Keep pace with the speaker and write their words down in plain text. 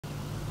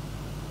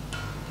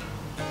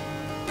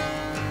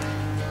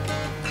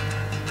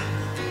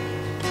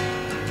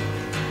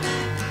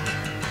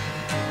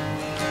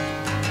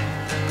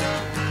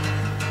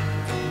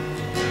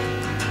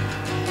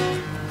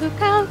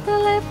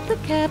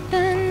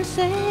captain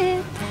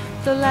said,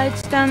 the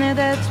lights down there,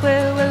 that's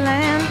where we'll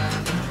land.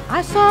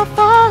 I saw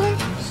falling,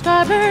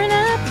 star burn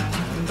up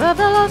above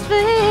the Las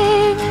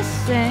Vegas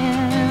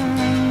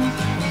sands.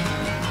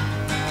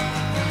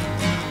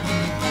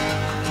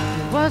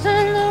 It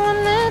wasn't the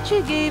one that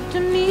you gave to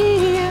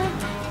me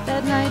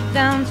that night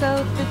down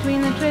south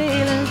between the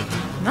trailers.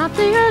 Not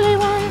the early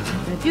one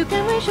that you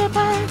can wish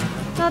upon,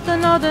 not the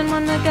northern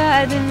one that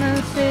guided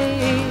the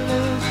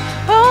sailors.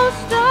 Oh,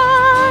 star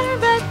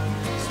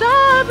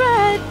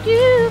bright,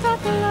 you got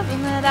the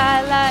loving that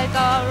I like,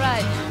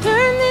 alright.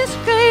 Turn this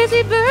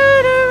crazy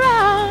bird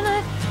around,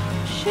 I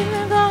shouldn't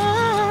have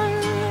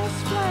gone this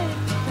flight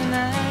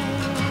tonight.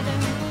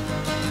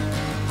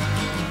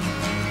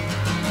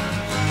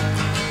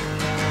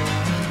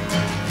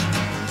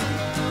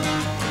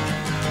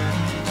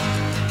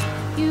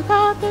 You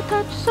got the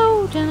touch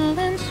so gentle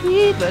and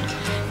sweet, but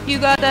you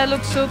got that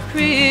look so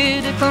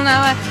critical.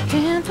 Now I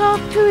can't talk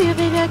to you,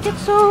 baby, I get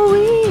so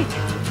weak.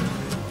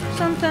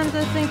 Sometimes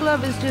I think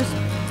love is just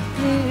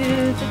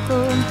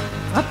mythical.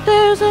 Up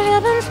there's the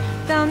heavens,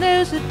 down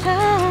there's the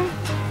town.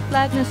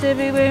 Blackness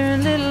everywhere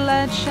and little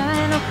light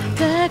shine. Oh,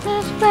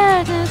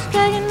 blackness,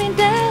 dragging me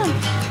down.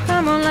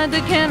 Come on, light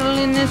the candle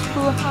in this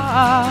poor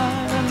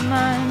heart of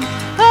mine.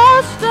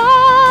 Oh,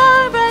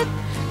 star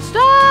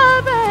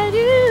bright,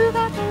 you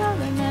got the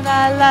loving that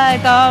I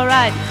like,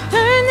 alright.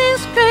 Turn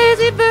this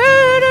crazy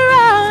bird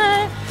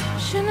around, I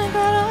shouldn't have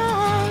got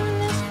on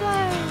this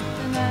flight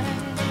tonight.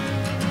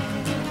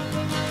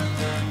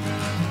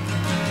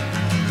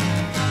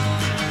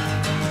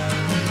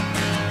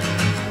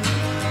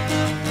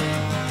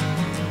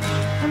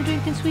 I'm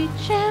drinking sweet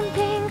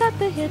champagne, got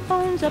the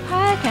headphones up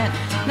high. Can't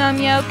numb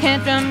you out,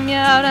 can't drum you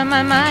out of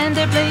my mind.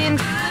 They're playing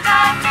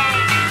goodbye,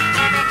 baby,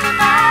 baby,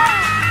 goodbye.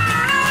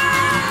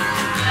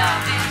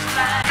 Love is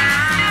blind.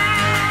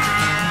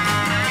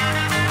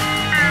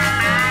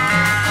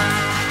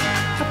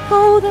 Up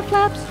go the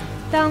flaps,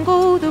 down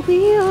go the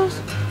wheels.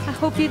 I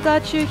hope you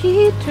got your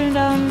heat turned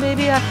on,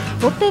 baby. I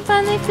hope they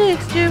finally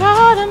fixed your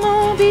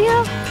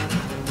automobile.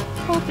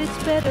 Hope it's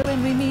better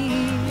when we meet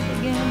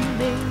again,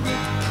 baby.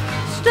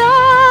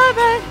 Star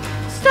bright,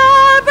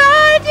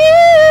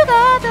 you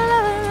got the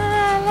love that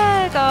I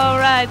like,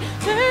 alright.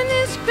 Turn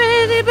this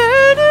crazy bird